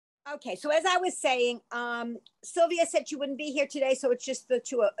Okay, so as I was saying, Sylvia said she wouldn't be here today, so it's just the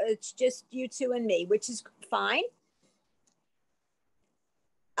two. It's just you two and me, which is fine.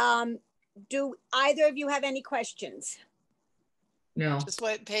 Do either of you have any questions? No. Just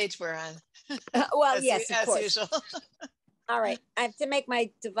what page we're on. Well, yes, of course. Usual. All right, I have to make my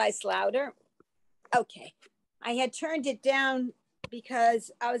device louder. Okay, I had turned it down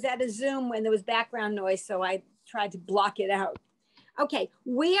because I was at a Zoom when there was background noise, so I tried to block it out. Okay,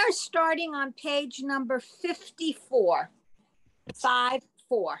 we are starting on page number 54.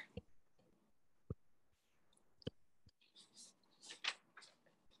 54.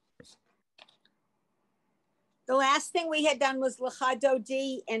 The last thing we had done was Lecha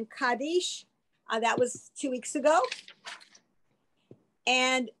Dodi and Kaddish. That was 2 weeks ago.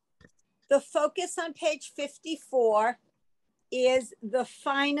 And the focus on page 54 is the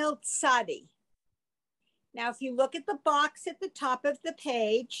final tzadi. Now, if you look at the box at the top of the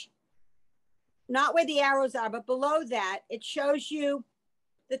page, not where the arrows are, but below that, it shows you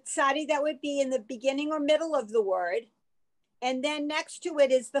the tzadi that would be in the beginning or middle of the word. And then next to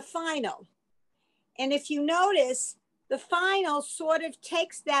it is the final. And if you notice, the final sort of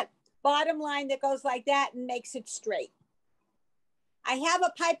takes that bottom line that goes like that and makes it straight. I have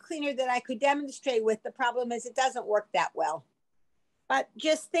a pipe cleaner that I could demonstrate with. The problem is it doesn't work that well. But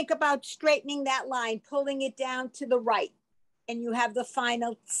just think about straightening that line, pulling it down to the right, and you have the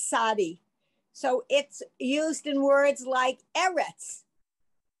final tzadi. So it's used in words like Eretz,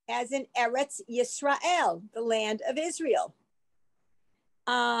 as in Eretz Yisrael, the land of Israel.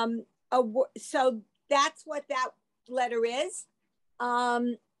 So that's what that letter is.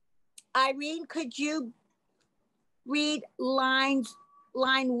 Irene, could you read line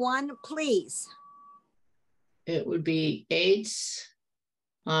 1, please? It would be Eitz,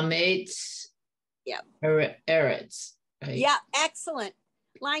 Hametz, Yep. Eretz. Right? Yeah, excellent.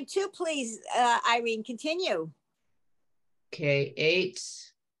 Line 2, please, Irene, continue. Okay,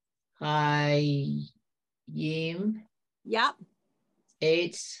 Eitz, Hayim. Yep.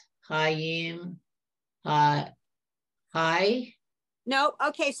 Eitz, Hayim, Hi. No,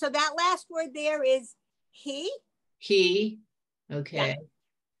 okay, so that last word there is he. He, okay.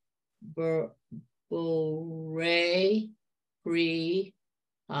 Yeah. Borei, Pri,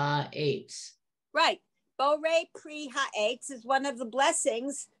 Eitz. Right. Borei Pri Ha'etz is one of the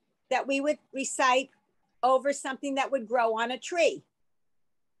blessings that we would recite over something that would grow on a tree.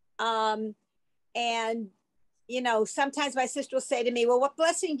 And, you know, sometimes my sister will say to me, well, what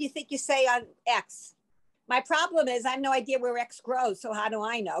blessing do you think you say on X? My problem is I have no idea where X grows, so how do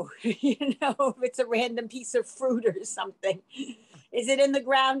I know? You know, if it's a random piece of fruit or something. Is it in the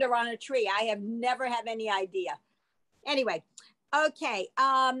ground or on a tree? I have never have any idea. Anyway, okay.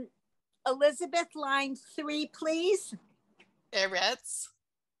 Elizabeth, line 3, please. Eretz.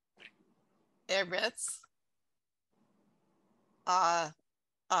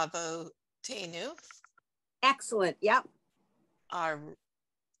 Avotenu. Excellent. Yep. Our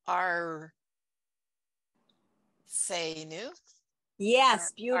Seinu.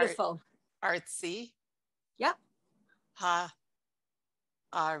 Yes, beautiful. Artsy. Yep.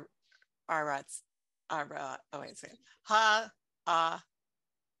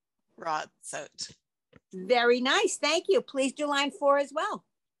 Ratzot. Very nice. Thank you. Please do line 4 as well.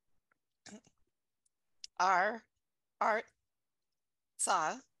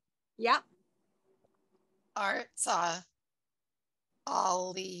 Sa. Yep. Sa.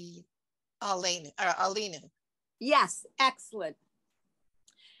 Alinu. Yes, excellent.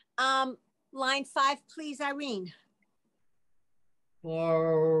 Line 5, please, Irene.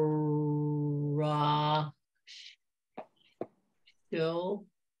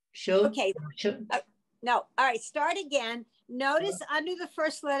 Okay. No. All right. Start again. Notice under the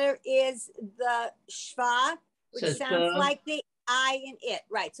first letter is the shva, which sounds like the I in it.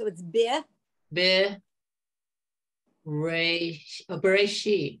 Right. So it's bi.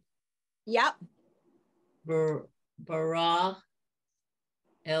 Bereshit. Yep. Bara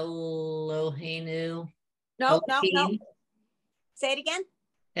Eloheinu. No. Say it again.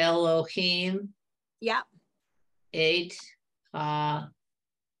 Elohim. Yep. Eight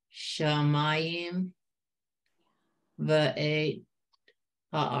Shamayim Va'et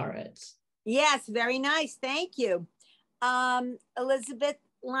Haaretz. Yes, very nice. Thank you. Elizabeth,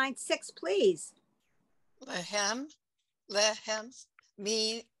 line 6, please. Lehem,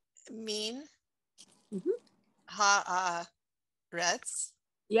 mean, haaretz.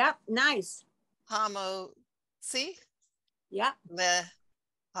 Yep, nice. Hamotzi. Yep. Lehem.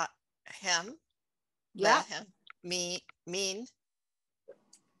 Yep. Lehem, mean,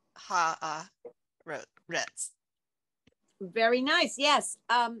 haaretz. Very nice. Yes.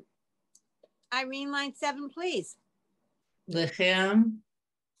 Irene, line 7, please. Lechem,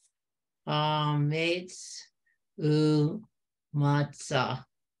 mates, matzah.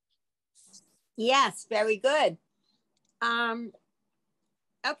 Yes, very good. Okay,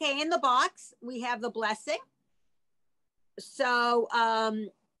 in the box, we have the blessing. So,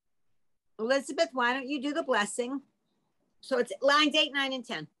 Elizabeth, why don't you do the blessing? So it's lines 8, 9, and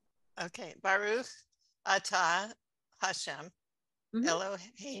 10. Okay. Baruch atah Hashem Mhm.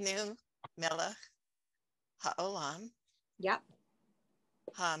 Eloheinu melech haolam Yep.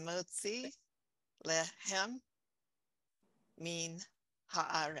 hamotzi lehem min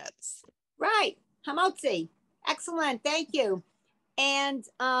haaretz. Right. Hamotzi. Excellent. Thank you. And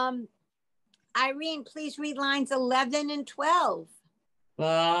Irene, please read lines 11 and 12.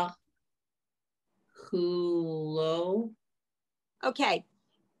 Ba, hulo, Okay.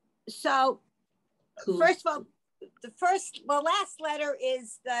 So first of all, the last letter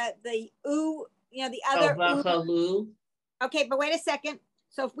is the oo, you know, the other oo. vachalu. Okay, but wait a second.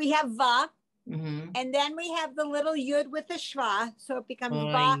 So if we have va, Mhm. and then we have the little yud with the shva, so it becomes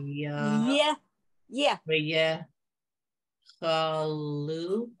va, Vaya, yeah, vaya,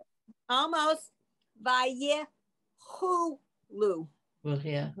 chalu. almost vaya, hulu.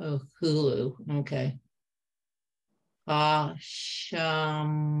 Vaya, oh, hulu. Okay.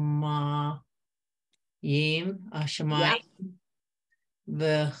 Hashamayim, Hashamayim,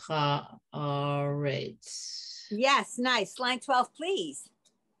 v'chaaretz. Yes, nice. Line 12, please.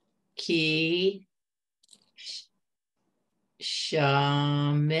 Ki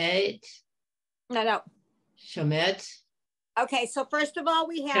shamet, No. shamet, Okay, so first of all,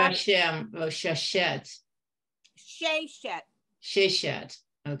 we have shashem, oh, shashet, sheshet. shishet.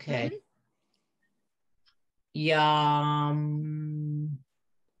 Okay. Mhm. Yam,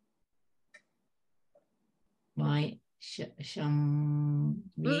 my sham,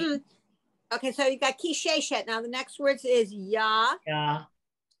 Mm-mm. Okay, so you got ki sheshet. Now the next words is ya. ya,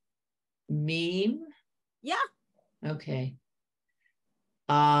 meme. Yeah. Okay.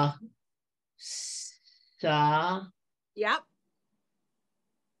 Sa, Yep.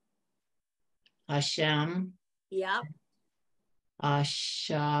 Hashem, Yep.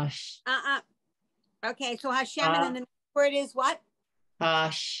 Ashash, Okay, so Hashem, and then the next word is what?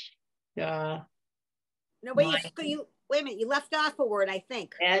 Hasha, No, wait, wait a minute. You left off a word, I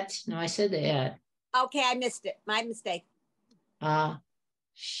think. no, I said the et. Okay, I missed it. My mistake.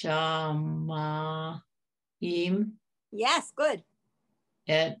 Shamayim, Yes, good.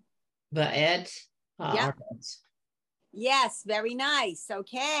 et, va'et, Yep. haaretz. Yes, very nice.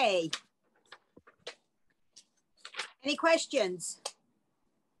 Okay. Any questions?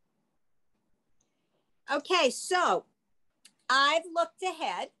 Okay, so I've looked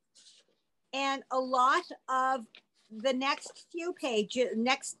ahead, and a lot of the next few pages,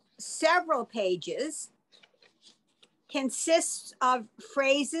 next several pages, consists of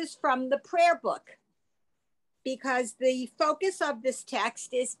phrases from the prayer book, because the focus of this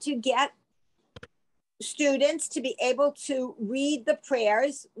text is to get students to be able to read the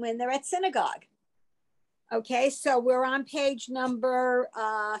prayers when they're at synagogue. Okay, so we're on page number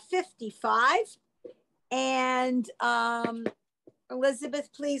 55. And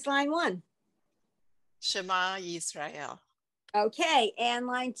Elizabeth, please, line 1. Shema Yisrael. Okay, and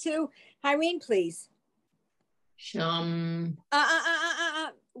line 2, Irene, please. Sham,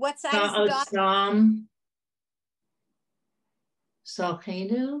 What side is the dog? Sam,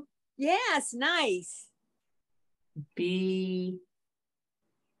 Salkenu, Yes, nice.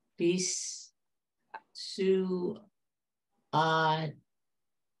 Su,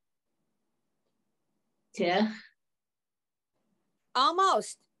 Tech,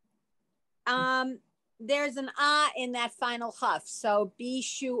 Almost. There's an in that final huff. So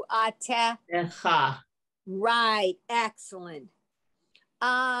bishuate. Echa, Right. Excellent.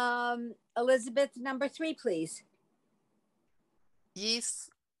 Elizabeth, number 3, please. Yis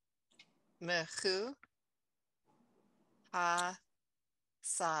mechu ha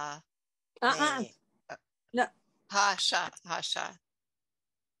sa No. hasha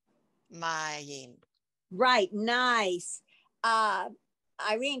mayim. Right. Nice.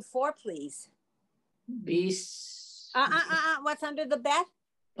 Irene, 4, please. Bis, What's under the bet?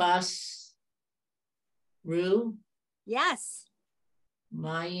 Bas, Ru, Yes.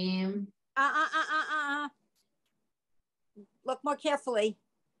 Mayim, Look more carefully.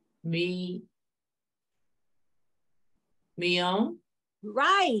 Mion,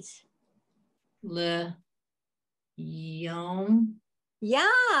 Right. Le, Yom,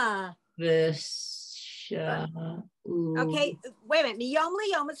 Yeah. Visha, Okay. Wait a minute. Miyom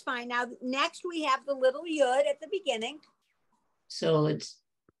liyom is fine. Now, next we have the little yud at the beginning. So it's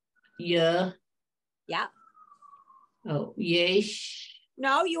Yeah. Yeah. Oh, yesh.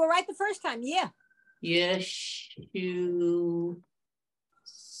 No, you were right the first time. Yeah. Yeshu.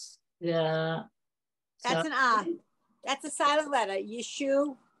 That's an ah. That's a silent letter.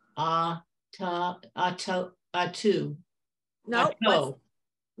 Yeshu. Atu. No. Ato.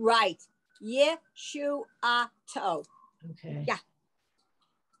 Right. Yeshu ato. Okay. Yeah.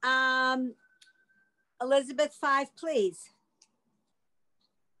 Elizabeth, 5, please.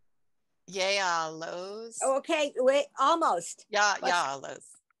 Yalos. Okay, wait, almost. Yalos.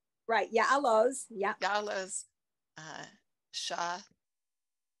 Right, yeah, alos. Yeah. Yalos. Sha.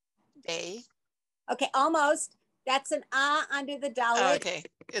 Day. Okay, almost. That's an ah under the Oh, dalit. okay.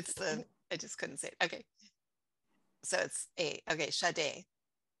 I just couldn't say it. Okay. So it's a. Okay. Shade.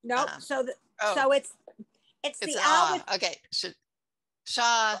 Nope. So Oh, it's it's the an ah ah. with. Okay.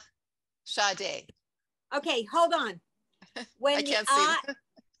 Shade. Okay, hold on. When I the can't ah, see.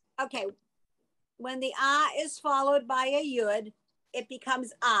 okay, when the ah is followed by a yud, it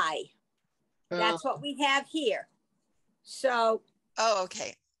becomes I. That's what we have here. So Oh,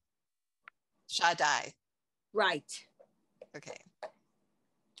 okay. Shaddai. right. Okay.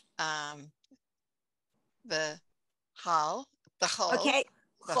 The hull. Okay,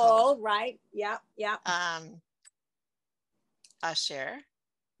 The chol, right? Yeah, yeah, Asher.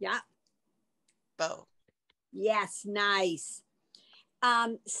 yeah. Bo. Yes, nice.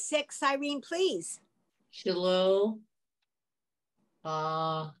 6, Irene, please. Shilo.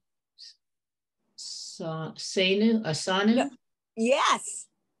 Asanu. No. Yes.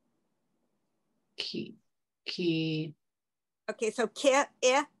 Ki Okay, so ki,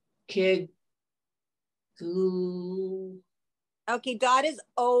 Kigu. Okay, dot is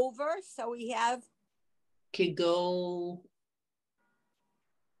over, so we have Kigo.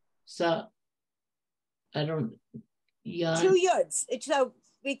 So I don't. Yeah. 2 yuds. So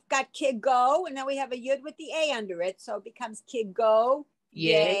we've got kigo, and then we have a yud with the a under it, so it becomes kigo,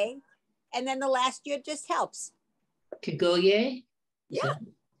 yay, and then the last yud just helps. Kigoye. Yeah,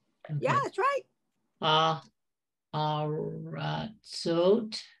 Okay. yeah, that's right.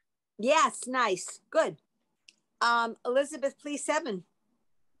 Aratsot. Yes, nice, good. Elizabeth, please, 7.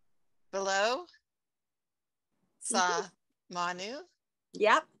 Below. Sa. Manu.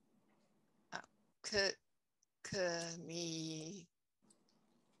 Yep.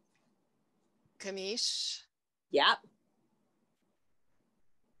 Kamish. Yep.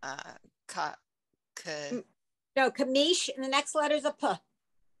 No, kamish, and the next letter is a p.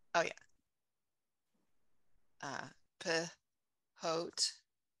 Oh yeah. Pehot.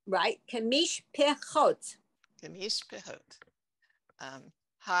 Right. Kamish pechot. Kamish pehot.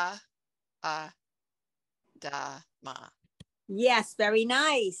 Ha. Da. Ma. Yes, very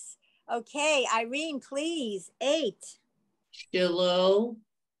nice. Okay, Irene, please. 8. Shilo.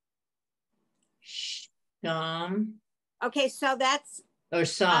 Sham. Okay, so that's Or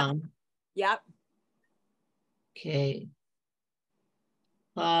Sam. yep. Okay.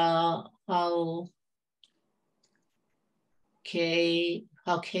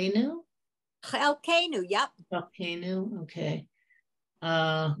 Halkenu? Chelkenu, yep. Halkenu, okay.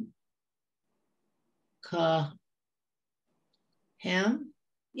 Ham?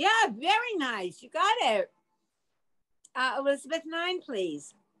 Yeah, very nice. You got it. Elizabeth, 9,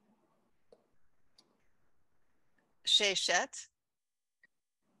 please. Sheshet.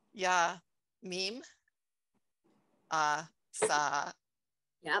 Ya. Mim. Sa.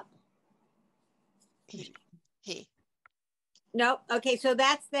 Yep. He. Nope. Okay, so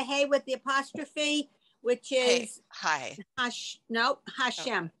that's the hey with the apostrophe, which is hi. Nope,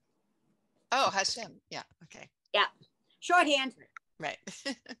 Hashem. Oh, Hashem. Yeah. Okay. Yeah. Shorthand. Right.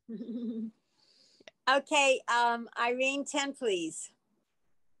 Okay, Irene, 10, please.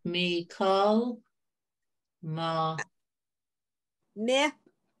 Mikal. Ma. Mih.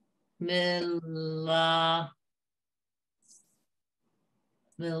 Mila.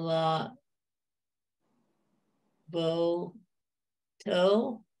 Bo.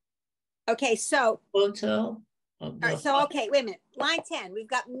 To. Okay, so Boto. all right, so okay, wait a minute. Line 10, we've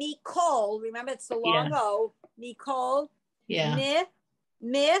got Mikol. Remember, it's the long O. Mikol. Yeah.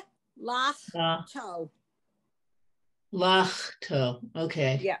 Mih. Lach. Lachto.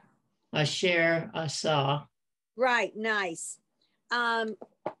 Okay. Yeah. Asher. Asa. Right. Nice.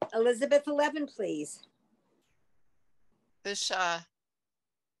 Elizabeth, 11, please. Bisha.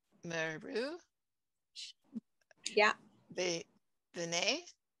 Meru. Yeah. B'nai.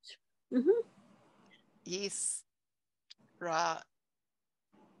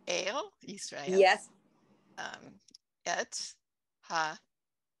 Yisrael. Yes. Et. Ha.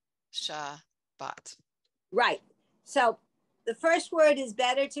 Shabbat. Right. So the first word is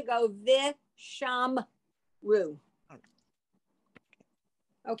better to go vishamru.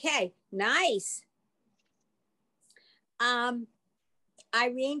 Okay, nice.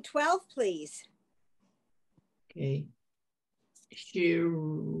 Irene, 12, please. Okay.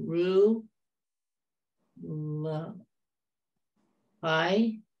 Shiru.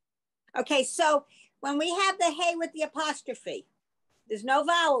 Hi. Okay, so when we have the hey with the apostrophe, there's no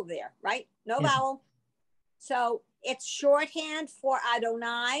vowel there, right? No Yeah. vowel. So it's shorthand for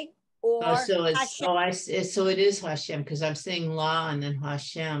Adonai or Oh, so it's Hashem. so it is Hashem because I'm saying La and then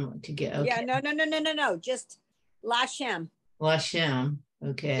Hashem to get okay. Yeah, no. Just Lashem. Lashem.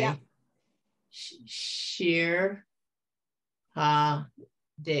 Okay. Yeah. Shir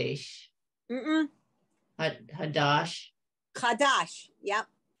Hadesh. Hadash. Kadash. Yep.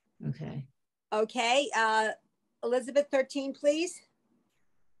 Okay. Okay. Elizabeth, 13, please.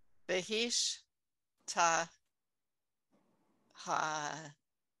 Behish ta ha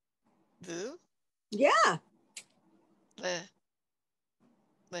vu. Yeah.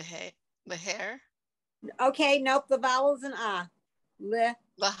 Leher. Okay. Nope. The vowels and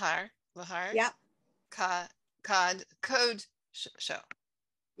Lahar. Yep. Code show.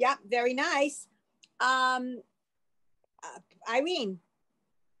 Yep. Very nice. Irene.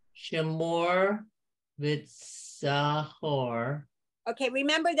 Shemor Vitzahor. Okay.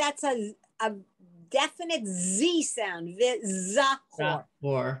 Remember that's a definite Z sound.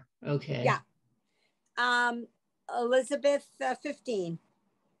 Vitzahor. Okay. Yeah. Elizabeth, 15.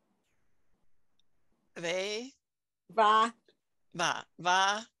 Va.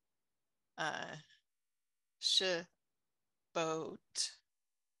 Boat.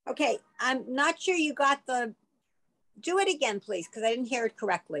 Okay, I'm not sure you got the. Do it again, please, because I didn't hear it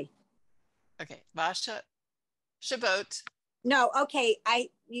correctly. Okay, Vasha Shabot. No, okay,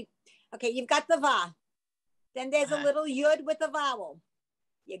 you've got the va. Then there's a little yud with the vowel.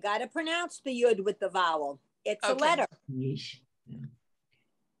 You got to pronounce the yud with the vowel. It's a letter.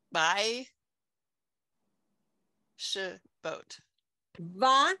 By Shabot.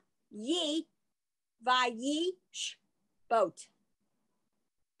 Va yi sh boat.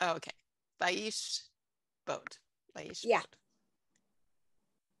 Oh, okay. Vaish boat. Vaish Yeah. boat.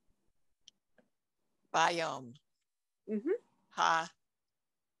 Biome.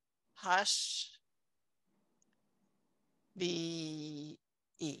 Hash V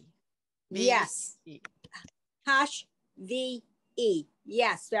E. Yes. Hash V E.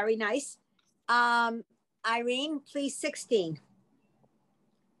 Yes, very nice. Irene, please, 16.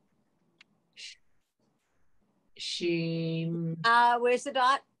 Shim. Where's the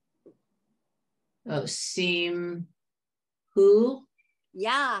dot? Oh, Sim. Who?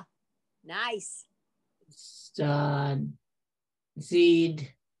 Yeah, nice.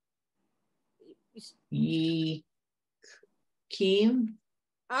 Zid. Yi. Kim.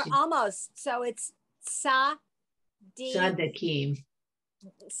 Almost. So it's Sadakim.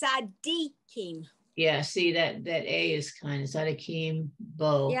 Sadikim. Yeah, see that A is kind of Sadakim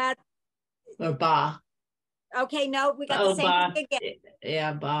Bo. Yeah. Or Ba. Okay, no, we got the same Ba. thing again.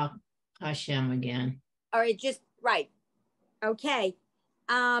 Yeah, Ba Hashem again. All right, just right. Okay.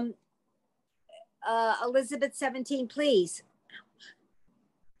 Elizabeth, 17, please.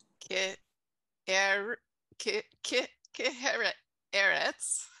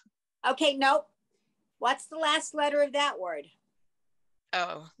 Eretz. Okay, nope. What's the last letter of that word?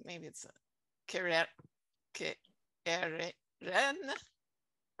 Oh, maybe it's Keren.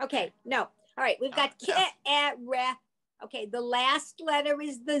 Okay, no. All right, we've got Ke'ere. Okay, the last letter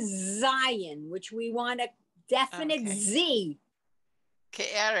is the Zion, which we want a definite Z.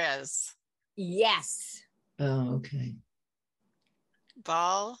 Ke'erez. Yes. Oh, okay.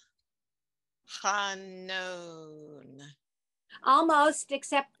 Bal Hanon. Almost,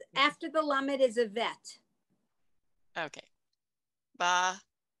 except after the lamed is a vet. Okay. Bal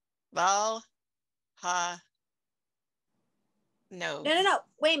Ha. No. No.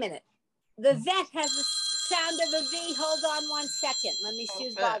 Wait a minute. The vet has the sound of a V. Hold on 1 second. Let me see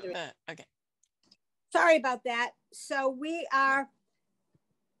who's bothering. Okay. Sorry about that. So we are.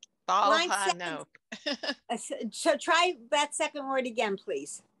 Bal Ha no. So try that second word again,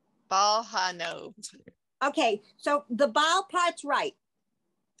 please. Bal Ha no. Okay, so the bal part's right.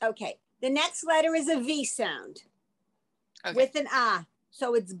 Okay, the next letter is a V sound with an ah.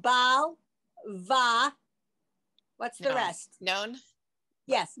 So it's bal, va. What's the rest? Known.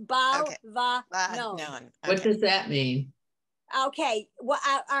 Yes, bal, va, known. Okay. What does that mean? Okay, well,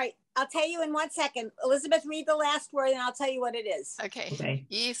 all right. I'll tell you in 1 second. Elizabeth, read the last word and I'll tell you what it is. Okay.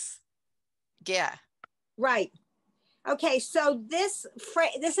 Yes. Yeah. Right. Okay, so this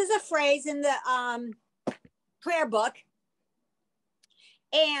is a phrase in the prayer book.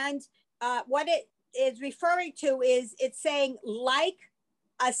 And what it is referring to is it's saying like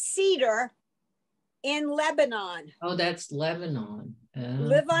a cedar in Lebanon. Oh, that's Lebanon.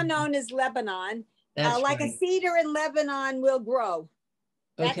 Lebanon is Lebanon. That's Like right. a cedar in Lebanon will grow.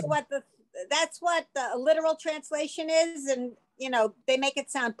 That's Okay. what the literal translation is, and you know they make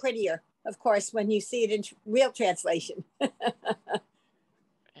it sound prettier, of course, when you see it in real translation.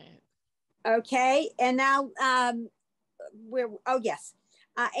 Okay, and now we're yes,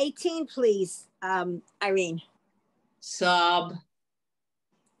 18, please, Irene. Sub.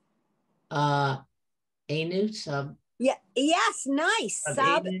 Anu sub. Yeah. Yes. Nice.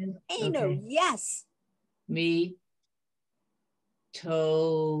 Sub. Anu. Anu. Okay. Yes. Me.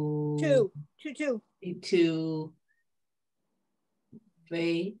 To. Two. To.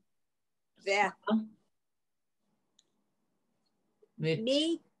 Ve. There. Mit.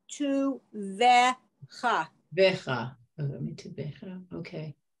 Me to vecha. Vecha. Me to vecha.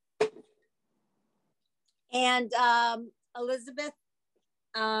 Okay. And Elizabeth,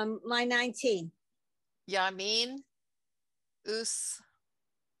 line 19. Yamin us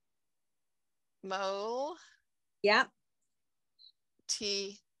mo Yeah.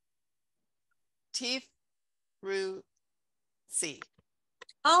 t ru si.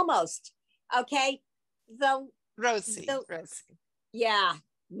 Almost. Okay. Rosie. Yeah,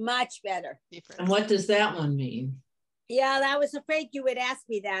 much better. And what does that one mean? Yeah, I was afraid you would ask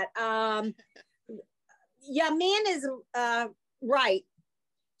me that. Yamin is right.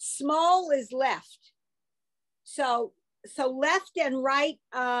 Small is left. So left and right,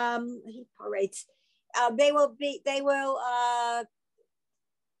 he parates. They will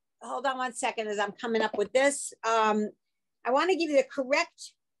hold on one second as I'm coming up with this. I want to give you the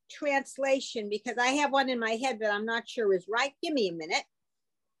correct translation because I have one in my head that I'm not sure is right. Give me a minute.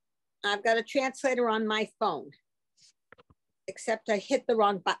 I've got a translator on my phone, except I hit the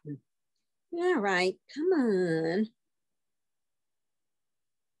wrong button. All right, come on.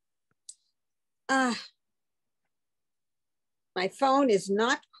 My phone is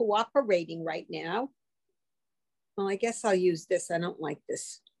not cooperating right now. Well, I guess I'll use this. I don't like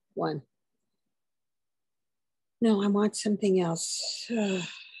this one. No, I want something else. All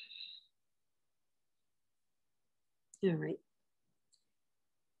right.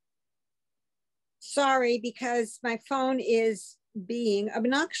 Sorry, because my phone is being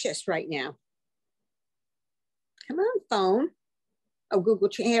obnoxious right now. Come on, phone. Oh, Google,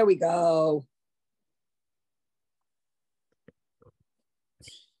 here we go.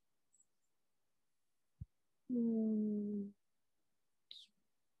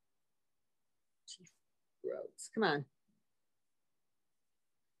 Roads, come on.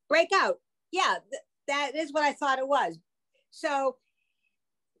 Breakout. Yeah, that is what I thought it was. So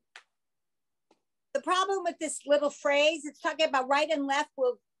the problem with this little phrase, it's talking about right and left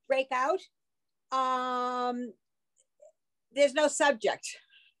will break out. There's no subject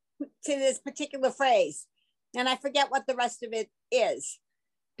to this particular phrase. And I forget what the rest of it is.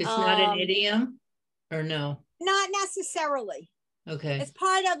 It's not an idiom or no? Not necessarily. Okay. It's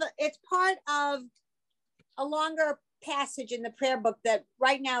part of a longer passage in the prayer book that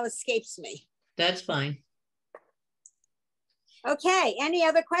right now escapes me. That's fine. Okay, any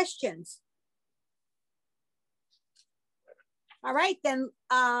other questions? All right, then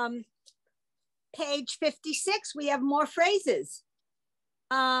page 56, we have more phrases.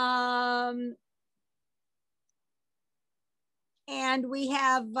 And we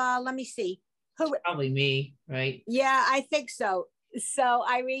have, let me see. Probably me, right? Yeah, I think so. So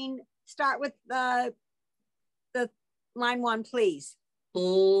Irene, start with the line 1, please.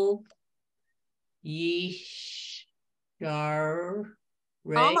 Ul Yish Shar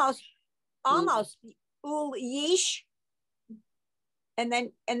Almost. Ul Yish. And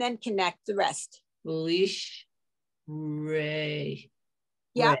then connect the rest. Ulish Ray.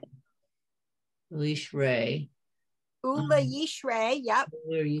 Yep. Ulish Ray. Ula Yishrei, yep.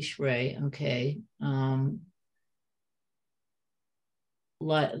 Ula Yishrei, okay.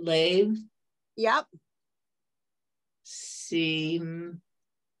 Lave. Yep. Simha.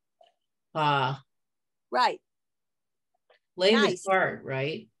 Right. Lave Nice. is heart,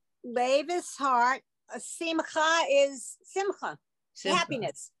 right? Lave is heart. Simcha is simcha.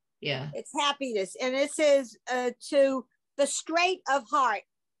 Happiness. Yeah. It's happiness. And this is to the straight of heart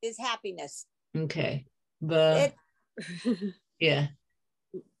is happiness. Okay. Yeah.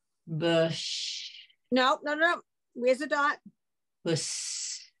 Bush. No. Where's the dot?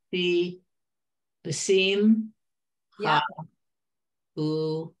 Basim. Yeah.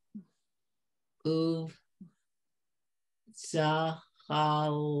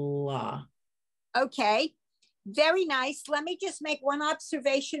 Zahala. Okay. Very nice. Let me just make one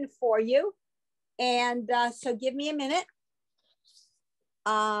observation for you. And so give me a minute.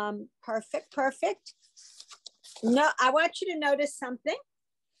 Perfect, perfect. No, I want you to notice something.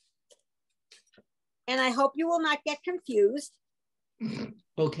 And I hope you will not get confused.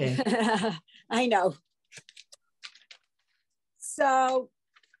 Okay. I know. So,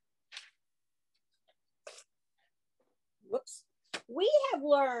 whoops. We have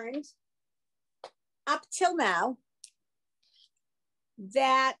learned up till now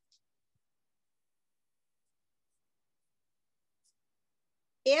that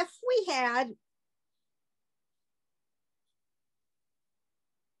if we had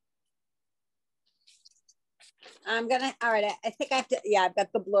all right, I think I have to, yeah, I've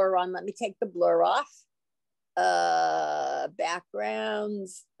got the blur on. Let me take the blur off.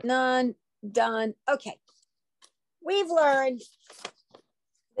 Backgrounds, none, done. Okay. We've learned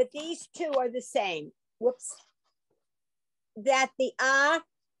that these two are the same. Whoops. That the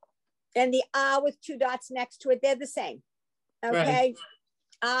and the with two dots next to it, they're the same. Okay.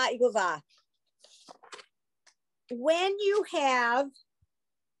 Right. Equals When you have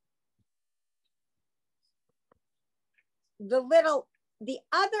the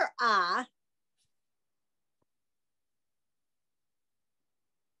other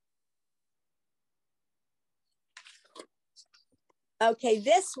okay,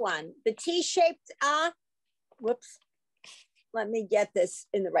 this one, the T-shaped whoops, let me get this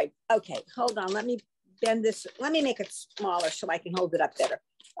in the right, okay, hold on, let me bend this, let me make it smaller so I can hold it up better.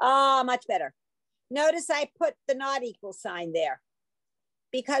 Much better. Notice I put the not equal sign there.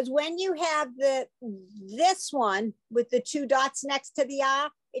 Because when you have this one with the two dots next to the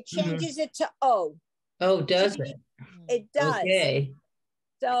it changes it to O. Oh, does it? It does. Okay.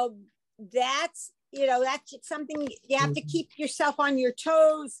 So that's, that's something you have to keep yourself on your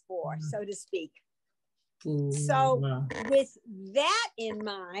toes for, so to speak. Ooh, so wow. With that in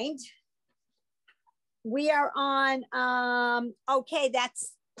mind, we are on, okay,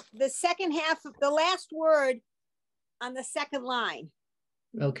 that's the second half of the last word on the second line.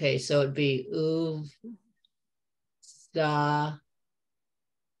 Okay, so it'd be uvtsa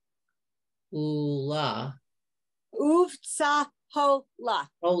ula. Uvtsahola.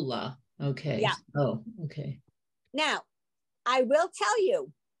 Ola. Okay. Yeah. Oh, okay. Now, I will tell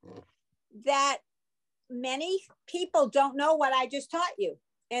you that many people don't know what I just taught you,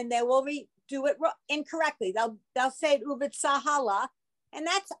 and they will do it incorrectly. They'll say uvtsahala, and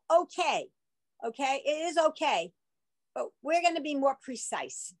that's okay. Okay, it is okay. But we're going to be more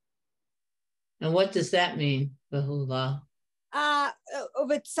precise. And what does that mean, bahula?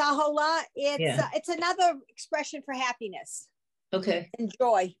 Uvtsahola, it's another expression for happiness. Okay. And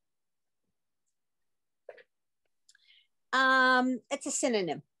joy. It's a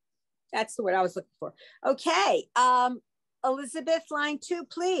synonym. That's the word I was looking for. Okay. Elizabeth, line 2,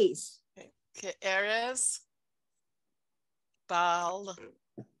 please. Okay. Eres, Baal,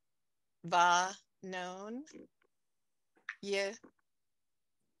 Va, known, Ye,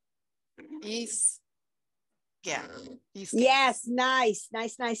 Is, yeah. Yes, nice.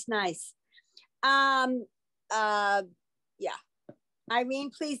 Yeah. Irene,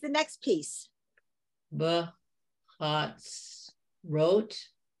 please, the next piece. Bahats wrote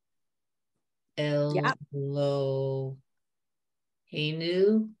Elohenu.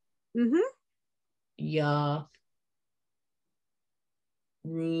 Yah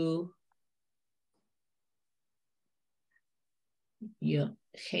Ru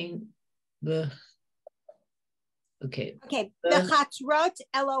okay. Okay. The Chatzrot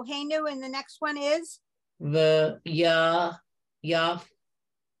Elohenu, and the next one is the Yaf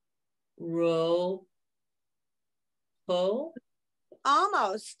Ro Ho.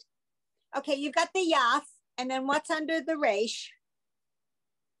 Almost. Okay, you've got the Yaf, and then what's under the Resh?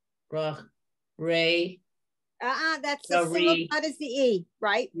 Rach Ray. That's the same as the E,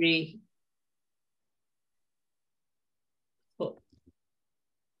 right? Re.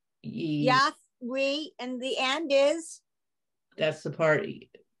 Yaf, Re, and the end is? That's the part.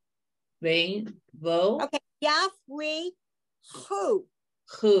 Vain, Vo. Okay, Yaf, Re, Hu.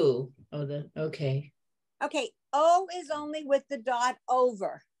 Hu. Oh, okay. Okay, O is only with the dot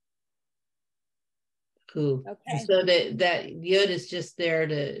over. Hu. Okay. So that yud is just there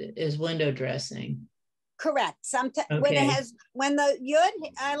is window dressing. Correct. Sometimes when the yud,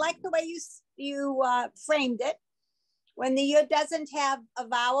 I like the way you framed it. When the yud doesn't have a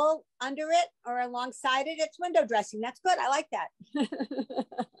vowel under it or alongside it, it's window dressing. That's good. I like that.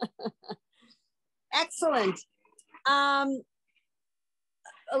 Excellent.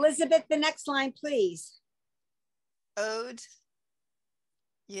 Elizabeth, the next line, please. Ode,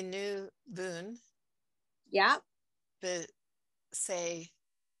 Yenu Bun, Yeah, the say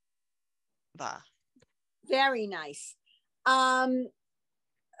ba. very nice. Irene,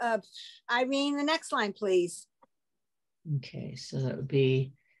 the next line, please. Okay, so that would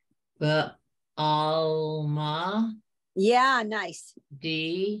be the alma Yeah, nice.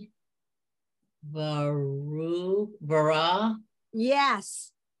 di vara.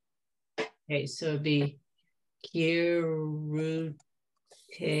 Yes. Okay, so it'd be kirute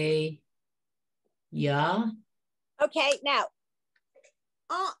ya. Okay, now,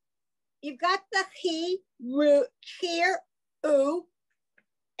 you've got the he, root, here, oo,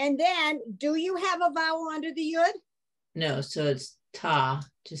 and then do you have a vowel under the yud? No, so it's ta.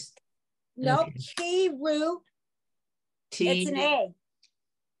 Just Nope. okay. He, root, it's an T A.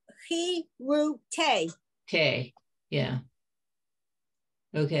 He, root, te. K. Yeah.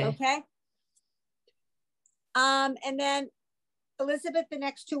 Okay. Okay. And then Elizabeth, the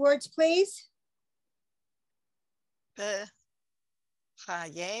next two words, please. The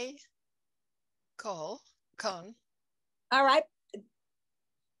haye con All right.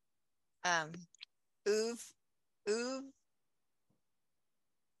 uv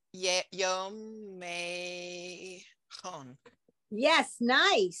yom me hon. Yes,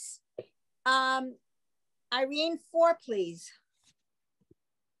 nice. Irene, 4, please.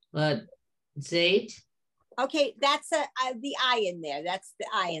 But zait, Okay, that's the I in there. That's the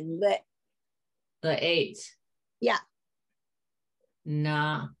I in lit. the 8. Yeah.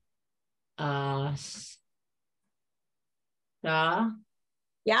 Na sa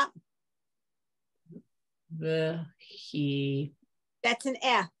Yeah, he that's an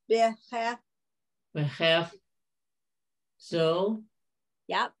F. Yeah. behef so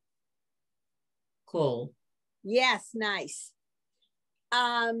Yep. cool. Yes, nice.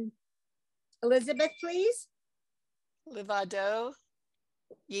 Elizabeth, please. Livado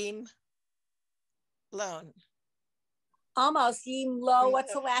yim lon. Almost. Yim lo.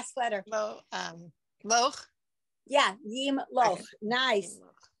 What's the last letter? Loch. Yeah, yim lo. Okay. Nice.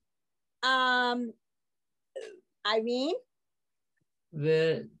 Irene.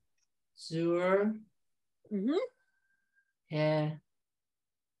 The zur Mm-hmm.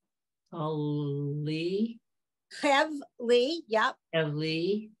 Ali Hevli. Yep.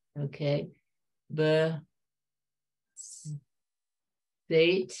 Evli. Okay. Be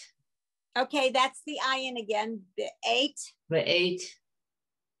date. Okay, that's the I in again. The 8. The 8.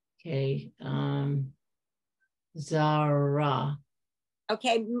 Okay. Zara.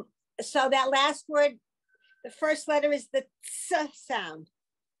 Okay, so that last word, the first letter is the S sound.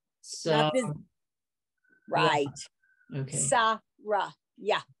 So Right. okay. Sarah.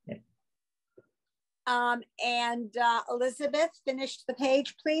 Yeah. Okay. And Elizabeth, finish the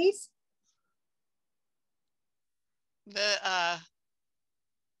page, please. The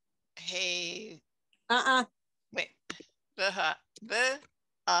hey. Wait. The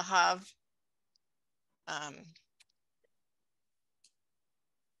ahav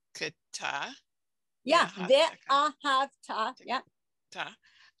kata. Yeah. The ahav ta. Yeah. Ta.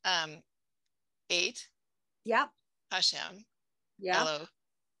 8. Yep. Hashem. Yeah. Hello.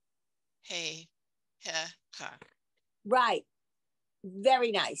 Hey. Ha. Right.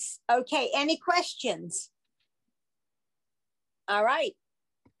 Very nice. Okay. Any questions? All right.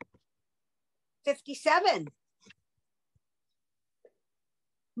 57.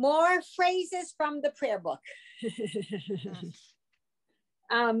 More phrases from the prayer book.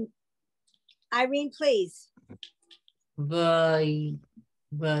 Irene, please. Vayelu.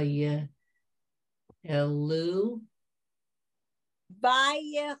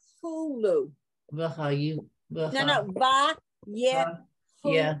 Vayehulu. Vahayu. No. Vayehulu.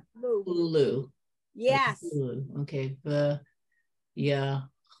 Yeah. Hulu. Yes. Hulu. Okay.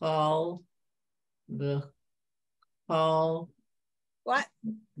 Vayachal. Vachal. What?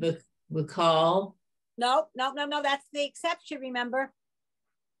 Vachal. No. That's the exception, remember?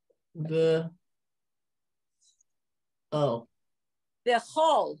 Oh.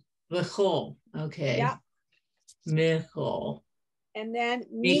 V'chol. Vachol. Okay. Yep. Michol. And then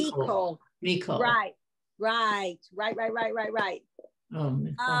Mikol. Mikol. Right. Oh,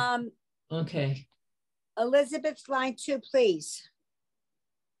 Michol. Okay. Elizabeth, line 2, please.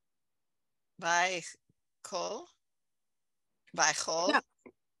 By Chol.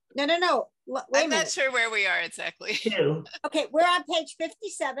 No. Wait I'm a minute. not sure where we are exactly. 2. Okay, we're on page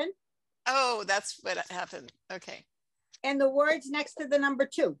 57. Oh, that's what happened. Okay. And the words next to the number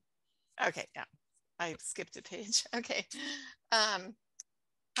 2. Okay, yeah. I skipped a page. Okay.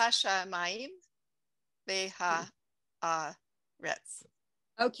 Pasha Maim Beha Retz.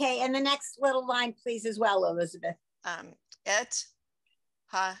 Okay, and the next little line, please, as well, Elizabeth. Et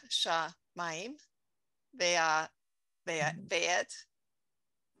Ha Sha Maim Ve'et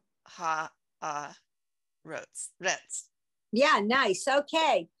ha'aretz. Yeah, nice.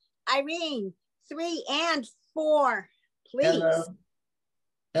 Okay. Irene, 3 and 4, please.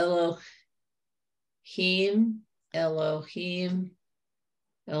 Elohim, Elohim,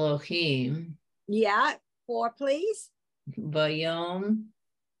 Elohim. Yeah, 4, please. Bayom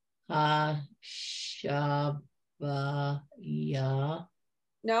ha-shabaya.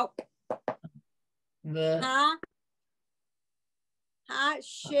 Nope. Ha, ha,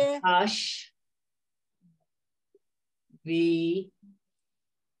 she. Hash V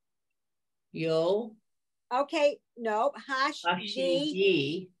Yo Okay, nope. Hash,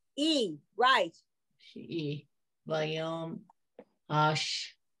 V, E, right. She Bayom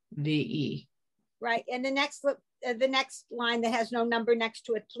Hash VE. Right. And the next line that has no number next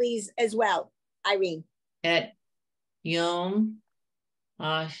to it, please, as well, Irene. Et Yom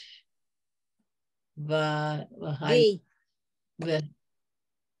Hash V.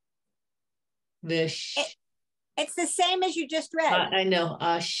 Vish. It's the same as you just read. I know.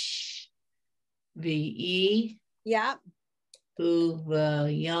 Ash VE. Yeah.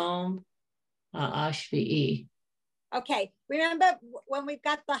 Uvayom Ash VE. Okay. Remember when we've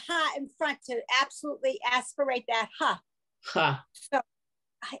got the ha in front to absolutely aspirate that ha. Ha. So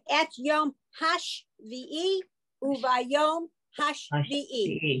et yom hash VE, uvayom hash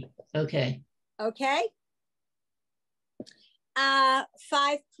VE. Okay. Okay. 5,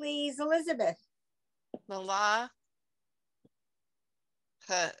 please, Elizabeth. Mala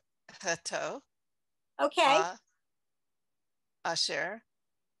hato. Okay. Asher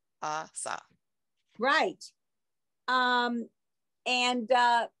sa. Right. And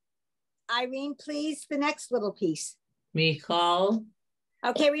Irene, please, the next little piece. Michal.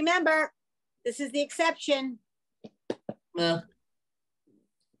 Okay, remember, this is the exception.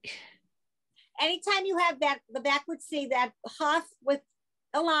 Anytime you have that, the backward C, that huff with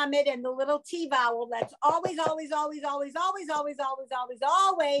a lamed and the little T vowel, that's always, always, always, always, always, always, always, always,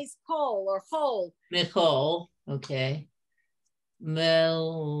 always kol or whole. Michal. Okay.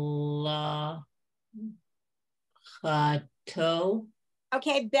 Melachato.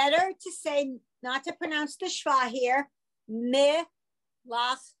 Okay, better to say, not to pronounce the schwa here. Melachto.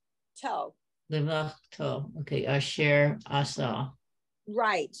 Melachto. Okay. Asher Asa.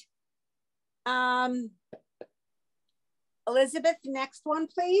 Right. Elizabeth, next one,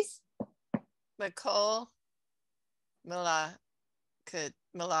 please. Mikol Melachto.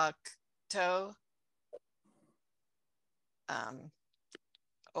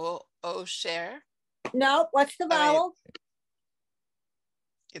 Osher. No, what's the vowel?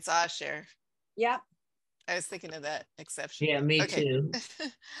 It's Asher. Yep. I was thinking of that exception. Yeah, me too.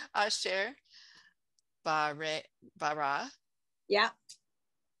 Asher bara. Yeah.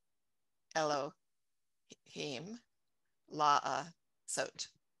 Elohim la'a sot.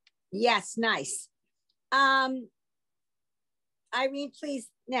 Yes, nice. Irene, please,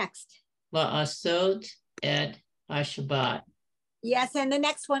 next. La'asot et Hashabbat. Yes, and the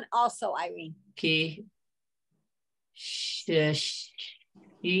next one also, Irene. Ki sheshet.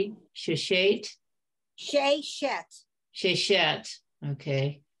 Sheshet. Sheshet.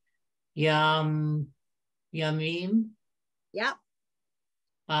 Okay. Yamim. Yep.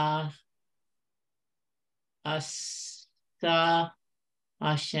 Asa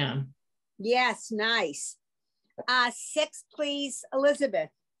Hashem. Yes, nice. 6, please,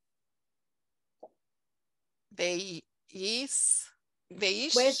 Elizabeth. Veish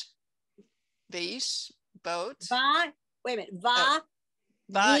boat. Wait a minute.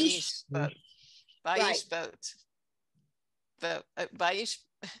 Vaish boat. Right.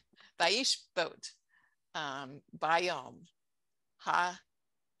 Vaish boat. Bayom.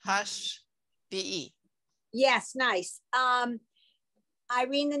 Hash VE. Yes, nice.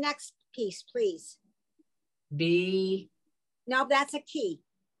 Irene, the next piece, please. B. No, that's a key.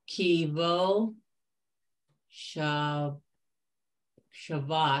 Kivo.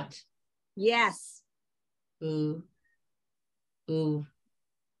 Shabbat. Yes. Uvayom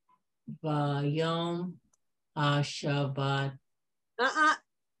Shabbat.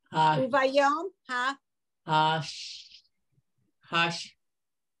 Uvayom Hash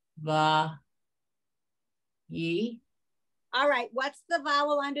Va Yi. All right. What's the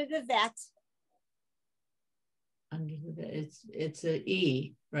vowel under the vet? Under the vet, it's a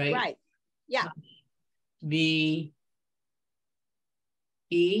E, right? Right. Yeah. V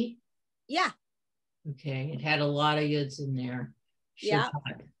E. Yeah. Okay. It had a lot of yuds in there. Yeah.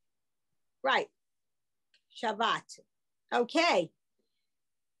 Right. Shabbat. Okay.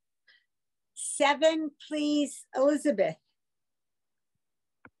 7, please, Elizabeth.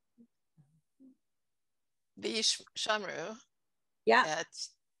 Vishamru Yeah. et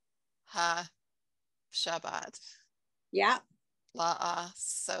ha Shabbat Yeah.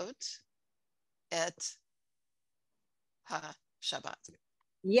 la'asot et ha Shabbat.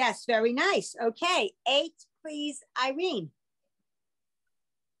 Yes, very nice. Okay, 8, please, Irene.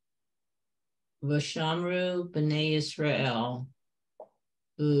 Vashamru b'nei Yisrael.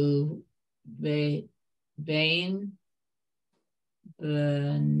 U bain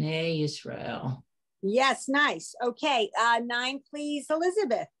b'nei Yisrael. Yes, nice. Okay, 9, please,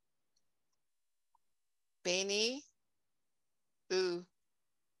 Elizabeth. Beni Uvin.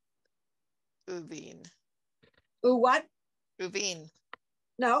 Ooh, what? Uvin.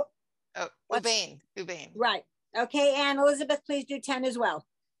 No. Oh, What's- Ubain. Right. Okay, and Elizabeth, please do 10 as well.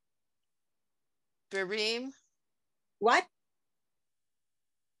 Barim. What?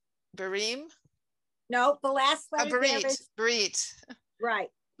 Barim. No, the last Oh, letter there Barit. is Barit.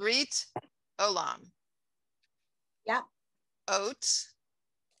 right. Brit Olam. Yep. Ot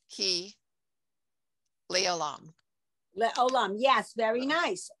Ki Leolam. Olam. Yes, very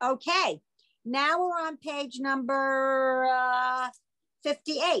nice. Okay. Now we're on page number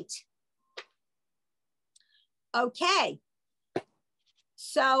 58. Okay.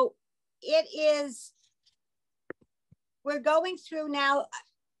 So it is, we're going through now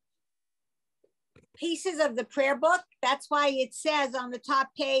pieces of the prayer book. That's why it says on the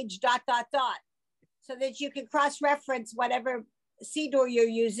top page, ... so that you can cross-reference whatever Siddur you're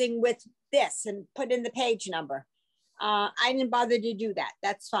using with this and put in the page number. I didn't bother to do that.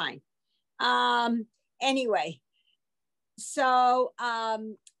 That's fine. Anyway, so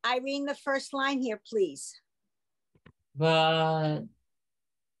Irene, the first line here, please. Vazilo.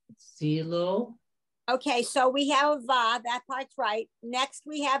 Okay, so we have a va, that part's right. Next,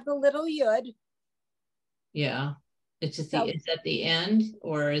 we have the little yud. Yeah. It's at the, So- it's at the end,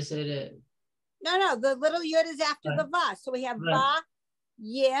 or is it a, No, the little yud is after Right. the va. So we have Right. va,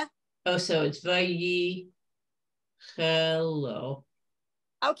 yeah. oh, so it's Vayi Hello.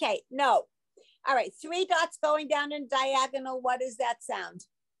 Okay, no. All right, 3 dots going down in diagonal. What does that sound?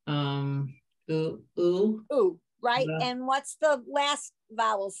 Ooh. Ooh, right? Yeah. And what's the last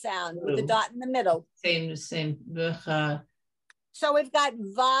vowel sound with the Ooh. dot in the middle? Same. Vacha. So we've got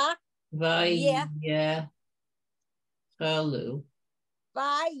va, Vayi Hello.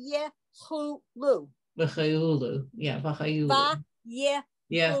 va, ye, hu, lu. Vachayulu. Yeah. Vachayulu. Va, ye,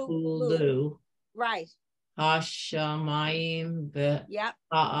 Yeah. Hulu. Hulu. right. Hashamayim Yep.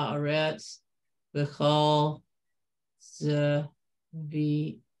 v'haaretz v'chol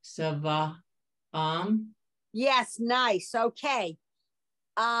zeva'am. Yes, nice. Okay.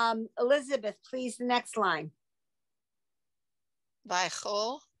 Elizabeth, please, the next line.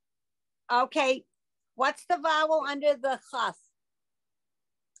 Vaichol. Okay. What's the vowel under the chaf?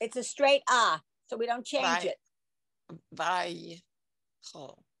 It's a straight ah, so we don't change it.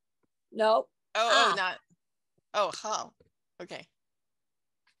 Vaichol. Nope. Oh, not. Oh, chol. Okay.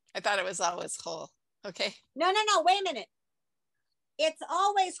 I thought it was always chol. Okay. No, wait a minute. It's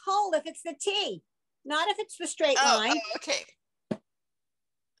always whole if it's the T, not if it's the straight line. Oh, okay.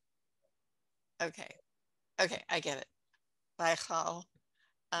 Okay, I get it. Vaichol.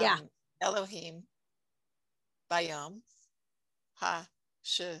 Yeah. Elohim. Bayom. Ha.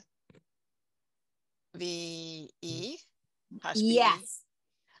 Sh. V-E. Hashbi. Yes.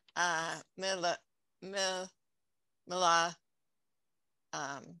 Mila. Milach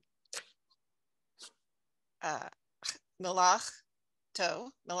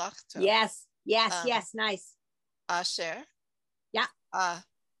to. Yes. Yes. Nice. Asher. Yeah.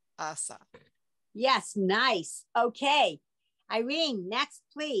 Asa. Yes. Nice. Okay. Irene, next,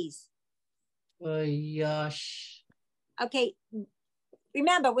 please. Vayash. Okay.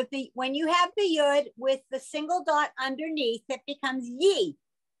 Remember, when you have the yud with the single dot underneath, it becomes ye.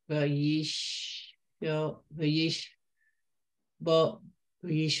 Vayishbat.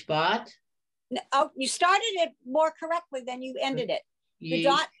 Oh, you started it more correctly than you ended it. The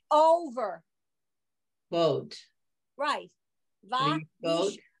dot over. Boat. Right.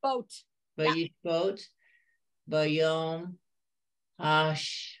 Vayishbot. Boat. Vayishbot. Bayom.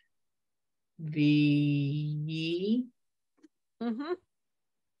 Hash. Viyi. Mm-hmm.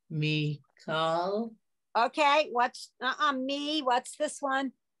 Mikal. Okay. What's me? What's this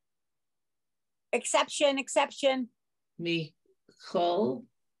one? Exception. Mikol.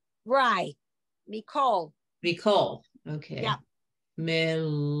 Right. Mikol. Mikol. Okay. Yeah.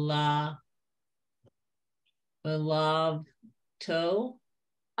 Milav to. All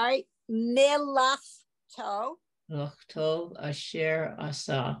right. Milachto. Lachto asher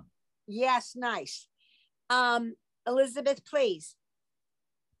asa. Yes. Nice. Elizabeth, please.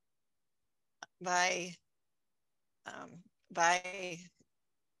 Vai By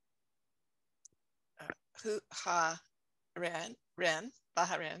Hu Ha Ren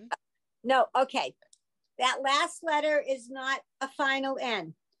Baharen. No, okay. That last letter is not a final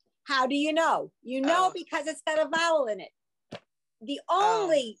N. How do you know? You know because it's got a vowel in it. The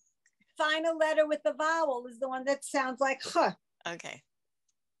only final letter with the vowel is the one that sounds like huh. Okay.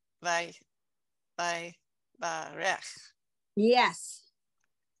 Barech. Yes.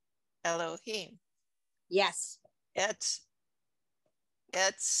 Elohim. Yes. Et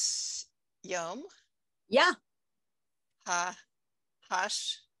Yom. Yeah.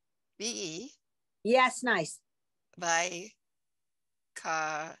 Hash Be. Yes, nice. By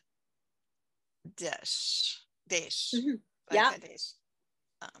Kadesh. Mm-hmm. Yeah.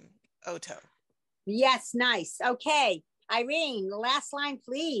 Oto. Yes, nice. Okay. Irene, the last line,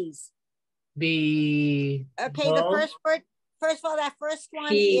 please. Be. Okay, the first word. First of all, that first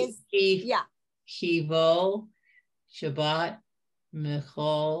one is yeah. Kivo, Shabbat,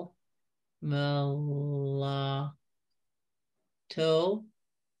 Michol, Melato,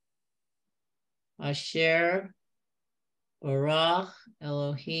 Asher, Barach,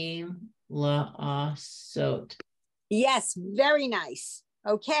 Elohim, La'asot. Yes, very nice.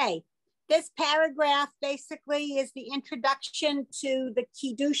 Okay. This paragraph basically is the introduction to the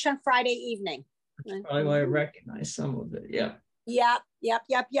Kiddush on Friday evening. That's probably why I recognize some of it. Yeah. Yep.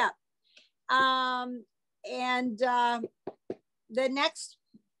 The next,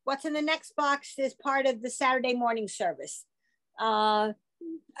 what's in the next box is part of the Saturday morning service. And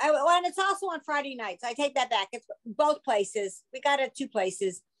it's also on Friday nights. I take that back. It's both places. We got it 2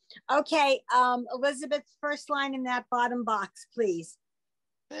 places. Okay, Elizabeth's first line in that bottom box, please.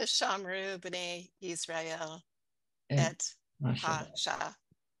 Shamru b'nei Yisrael et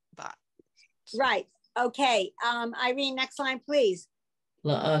ha-shabbat. Right. Okay. Irene, next line, please.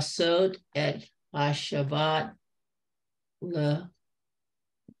 La'asot et ha-shabbat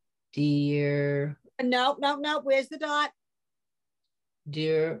dear. No. Where's the dot?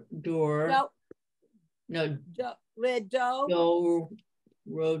 Dear door. No. Do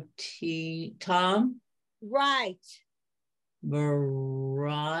roti Tom. Right.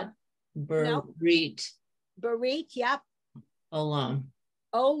 Barit. Barit, yep. Olam.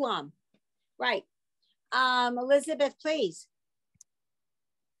 Right. Elizabeth, please.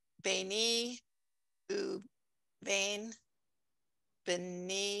 Beni uvein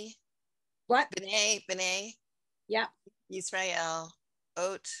b'nei. What? B'nei. Yep. Yisrael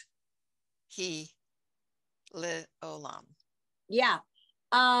ot he le'olam. Yeah.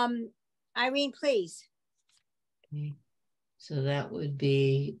 Irene, please. Okay. So that would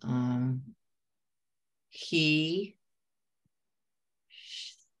be he,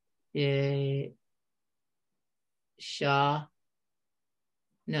 Shah,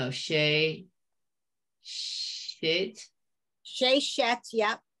 no, Shay, Shit. Shet,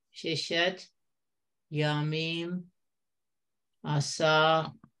 yep. Shishet, Yamim,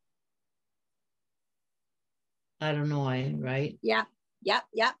 Asa, I don't know why, right? Yep,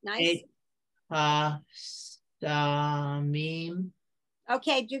 nice. Samim.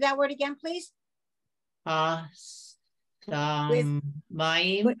 Okay, do that word again, please. Shamayim.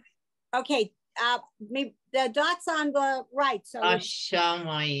 Okay, the dot's on the right. So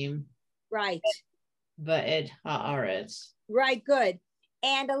Shamayim. Right. Va'ed haaretz. Right, good.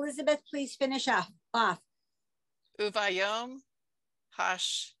 And Elizabeth, please finish off. Uvayom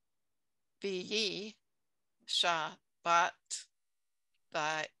hash v'yi shabbat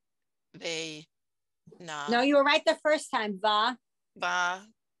they na. No, you were right the first time. Va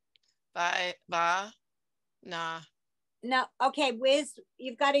na. No, okay.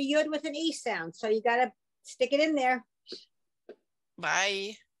 You've got a yud with an e sound, so you got to stick it in there.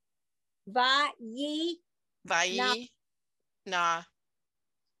 Vai yi na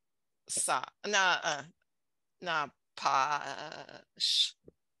sa na pash.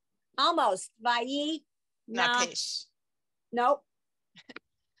 Almost. Vayi na pesh. Nope.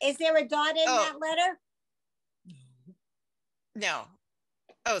 Is there a dot in that letter? No.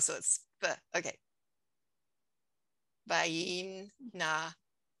 Oh, so it's okay. Vayin na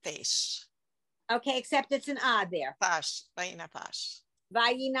pesh. Okay, except it's an ah there. Pash. Vayin na pash.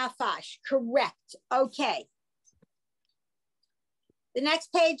 Vayina fash. Correct. Okay. The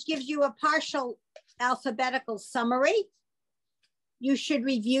next page gives you a partial alphabetical summary. You should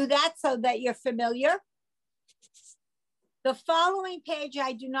review that so that you're familiar. The following page,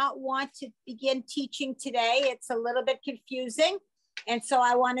 I do not want to begin teaching today. It's a little bit confusing. And so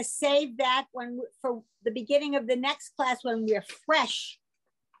I want to save that for the beginning of the next class when we're fresh.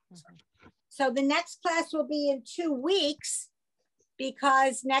 So the next class will be in 2 weeks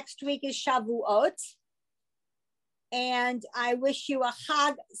because next week is Shavuot. And I wish you a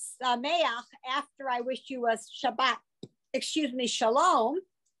Chag Sameach after I wish you a Shabbat, Shalom.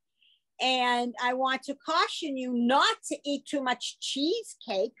 And I want to caution you not to eat too much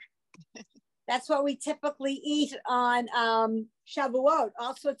cheesecake. That's what we typically eat on Shavuot.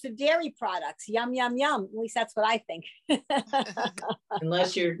 All sorts of dairy products. Yum, yum, yum. At least that's what I think.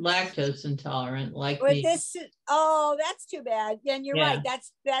 Unless you're lactose intolerant, like With me. this, oh, that's too bad. And you're right.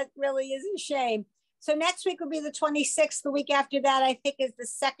 That really is a shame. So next week will be the 26th. The week after that, I think, is the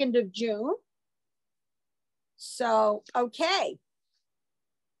 2nd of June. So, okay.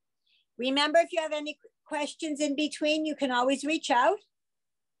 Remember, if you have any questions in between, you can always reach out.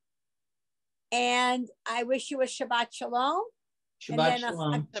 And I wish you a Shabbat Shalom. Shabbat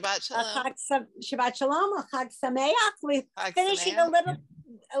Shalom. Shabbat Shalom. A Chag Sameach. We're Chag finishing Sameach.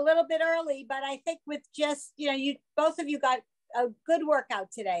 a little bit early, but I think with just, you both of you got a good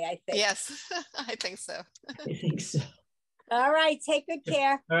workout today, I think. Yes, I think so. I think so. All right. Take good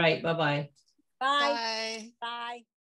care. All right. Bye-bye. Bye. Bye.